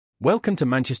Welcome to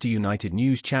Manchester United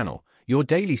News Channel, your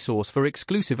daily source for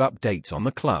exclusive updates on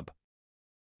the club.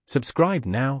 Subscribe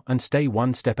now and stay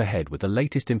one step ahead with the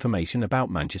latest information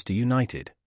about Manchester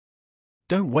United.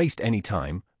 Don't waste any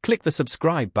time, click the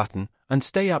subscribe button and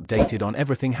stay updated on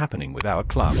everything happening with our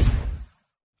club.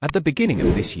 At the beginning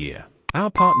of this year,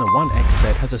 our partner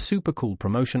 1xBet has a super cool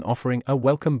promotion offering a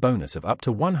welcome bonus of up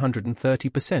to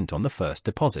 130% on the first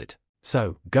deposit.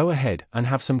 So, go ahead and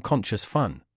have some conscious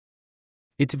fun.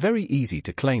 It's very easy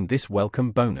to claim this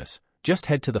welcome bonus. Just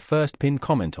head to the first pinned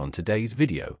comment on today's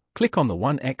video, click on the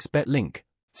 1xBet link,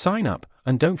 sign up,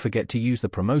 and don't forget to use the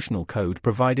promotional code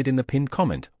provided in the pinned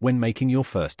comment when making your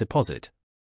first deposit.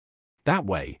 That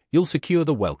way, you'll secure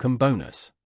the welcome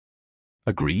bonus.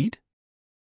 Agreed?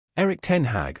 Erik ten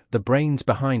Hag, the brains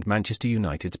behind Manchester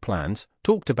United's plans,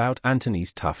 talked about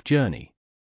Antony's tough journey.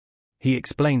 He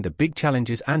explained the big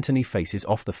challenges Antony faces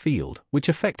off the field, which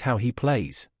affect how he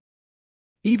plays.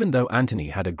 Even though Antony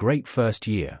had a great first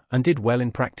year and did well in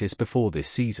practice before this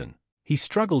season, he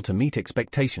struggled to meet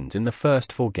expectations in the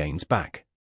first 4 games back.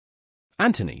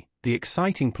 Antony, the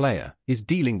exciting player, is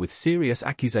dealing with serious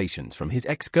accusations from his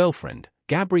ex-girlfriend,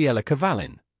 Gabriela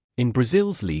Cavalin, in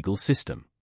Brazil's legal system.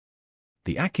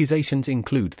 The accusations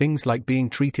include things like being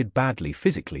treated badly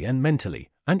physically and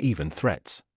mentally, and even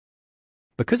threats.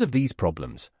 Because of these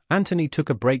problems, Antony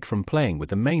took a break from playing with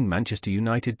the main Manchester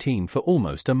United team for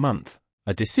almost a month.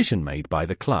 A decision made by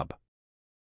the club.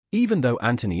 Even though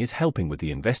Antony is helping with the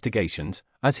investigations,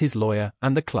 as his lawyer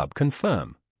and the club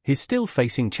confirm, he's still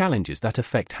facing challenges that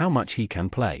affect how much he can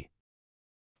play.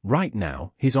 Right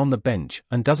now, he's on the bench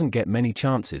and doesn't get many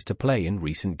chances to play in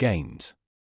recent games.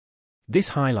 This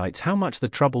highlights how much the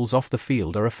troubles off the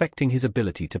field are affecting his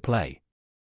ability to play.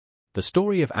 The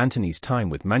story of Antony's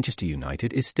time with Manchester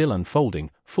United is still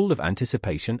unfolding, full of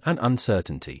anticipation and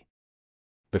uncertainty.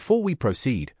 Before we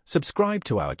proceed, subscribe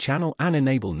to our channel and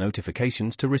enable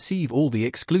notifications to receive all the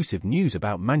exclusive news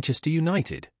about Manchester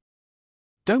United.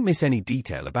 Don't miss any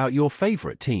detail about your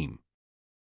favorite team.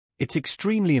 It's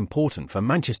extremely important for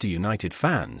Manchester United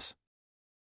fans.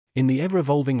 In the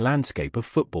ever-evolving landscape of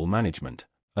football management,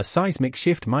 a seismic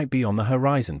shift might be on the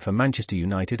horizon for Manchester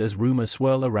United as rumours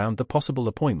swirl around the possible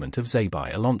appointment of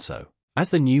XABI Alonso as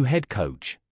the new head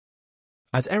coach.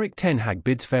 As Erik ten Hag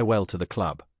bids farewell to the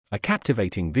club, a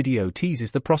captivating video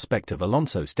teases the prospect of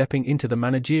Alonso stepping into the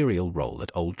managerial role at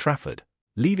Old Trafford,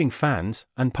 leaving fans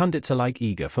and pundits alike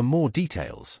eager for more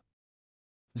details.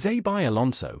 XABI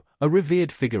Alonso, a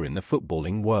revered figure in the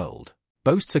footballing world,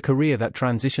 boasts a career that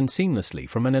transitioned seamlessly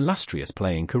from an illustrious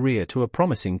playing career to a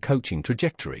promising coaching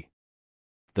trajectory.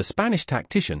 The Spanish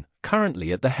tactician,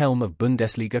 currently at the helm of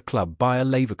Bundesliga club Bayer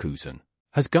Leverkusen,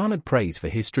 has garnered praise for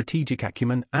his strategic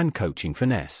acumen and coaching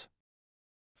finesse.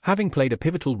 Having played a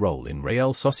pivotal role in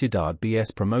Real Sociedad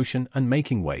BS promotion and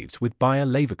making waves with Bayer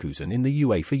Leverkusen in the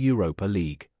UEFA Europa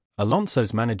League,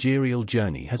 Alonso's managerial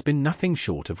journey has been nothing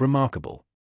short of remarkable.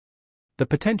 The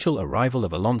potential arrival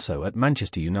of Alonso at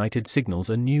Manchester United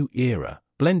signals a new era,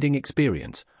 blending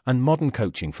experience and modern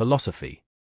coaching philosophy.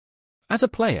 As a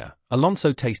player,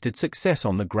 Alonso tasted success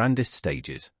on the grandest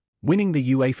stages, winning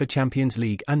the UEFA Champions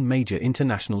League and major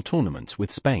international tournaments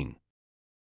with Spain.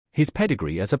 His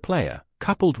pedigree as a player,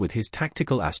 coupled with his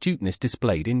tactical astuteness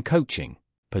displayed in coaching,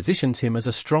 positions him as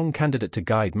a strong candidate to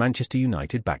guide Manchester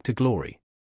United back to glory.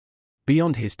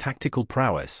 Beyond his tactical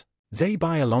prowess,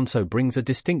 XABI Alonso brings a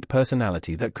distinct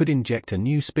personality that could inject a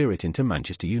new spirit into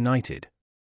Manchester United.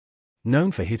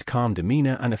 Known for his calm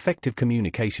demeanour and effective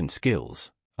communication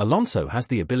skills, Alonso has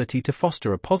the ability to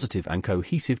foster a positive and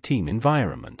cohesive team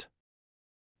environment.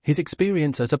 His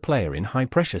experience as a player in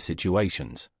high-pressure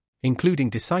situations, including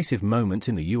decisive moments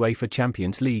in the UEFA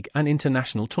Champions League and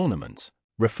international tournaments,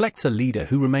 reflects a leader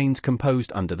who remains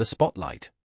composed under the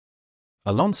spotlight.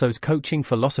 Alonso's coaching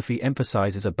philosophy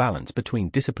emphasizes a balance between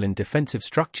disciplined defensive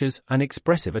structures and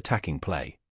expressive attacking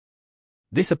play.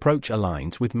 This approach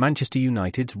aligns with Manchester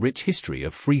United's rich history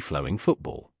of free-flowing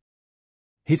football.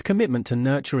 His commitment to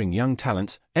nurturing young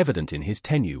talents, evident in his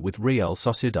tenure with Real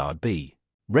Sociedad B,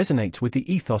 resonates with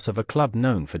the ethos of a club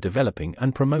known for developing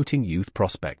and promoting youth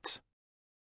prospects.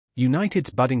 United's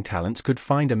budding talents could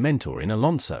find a mentor in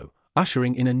Alonso,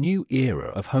 ushering in a new era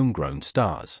of homegrown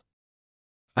stars.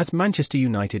 As Manchester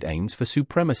United aims for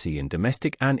supremacy in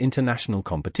domestic and international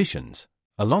competitions,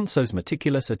 Alonso's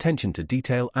meticulous attention to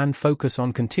detail and focus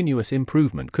on continuous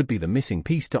improvement could be the missing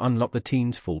piece to unlock the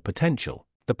team's full potential.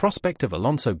 The prospect of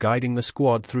Alonso guiding the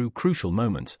squad through crucial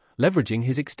moments, leveraging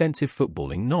his extensive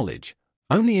footballing knowledge,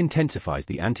 only intensifies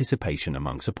the anticipation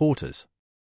among supporters.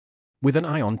 With an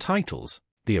eye on titles,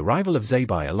 The arrival of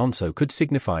XABI Alonso could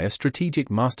signify a strategic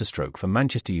masterstroke for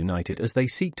Manchester United as they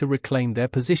seek to reclaim their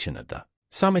position at the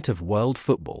summit of world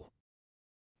football.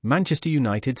 Manchester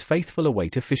United's faithful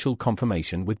await official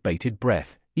confirmation with bated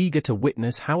breath, eager to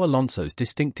witness how Alonso's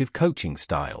distinctive coaching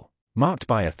style, marked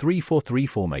by a 3-4-3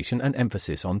 formation and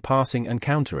emphasis on passing and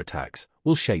counter-attacks,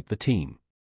 will shape the team.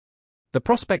 The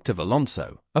prospect of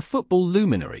Alonso, a football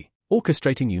luminary,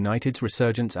 orchestrating United's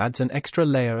resurgence adds an extra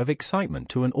layer of excitement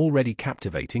to an already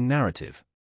captivating narrative.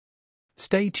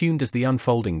 Stay tuned as the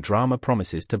unfolding drama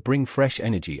promises to bring fresh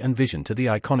energy and vision to the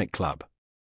iconic club.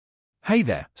 Hey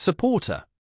there, supporter!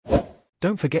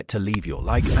 Don't forget to leave your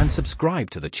like and subscribe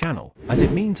to the channel, as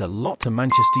it means a lot to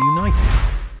Manchester United.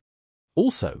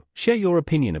 Also, share your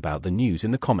opinion about the news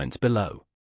in the comments below.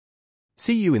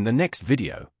 See you in the next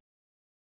video.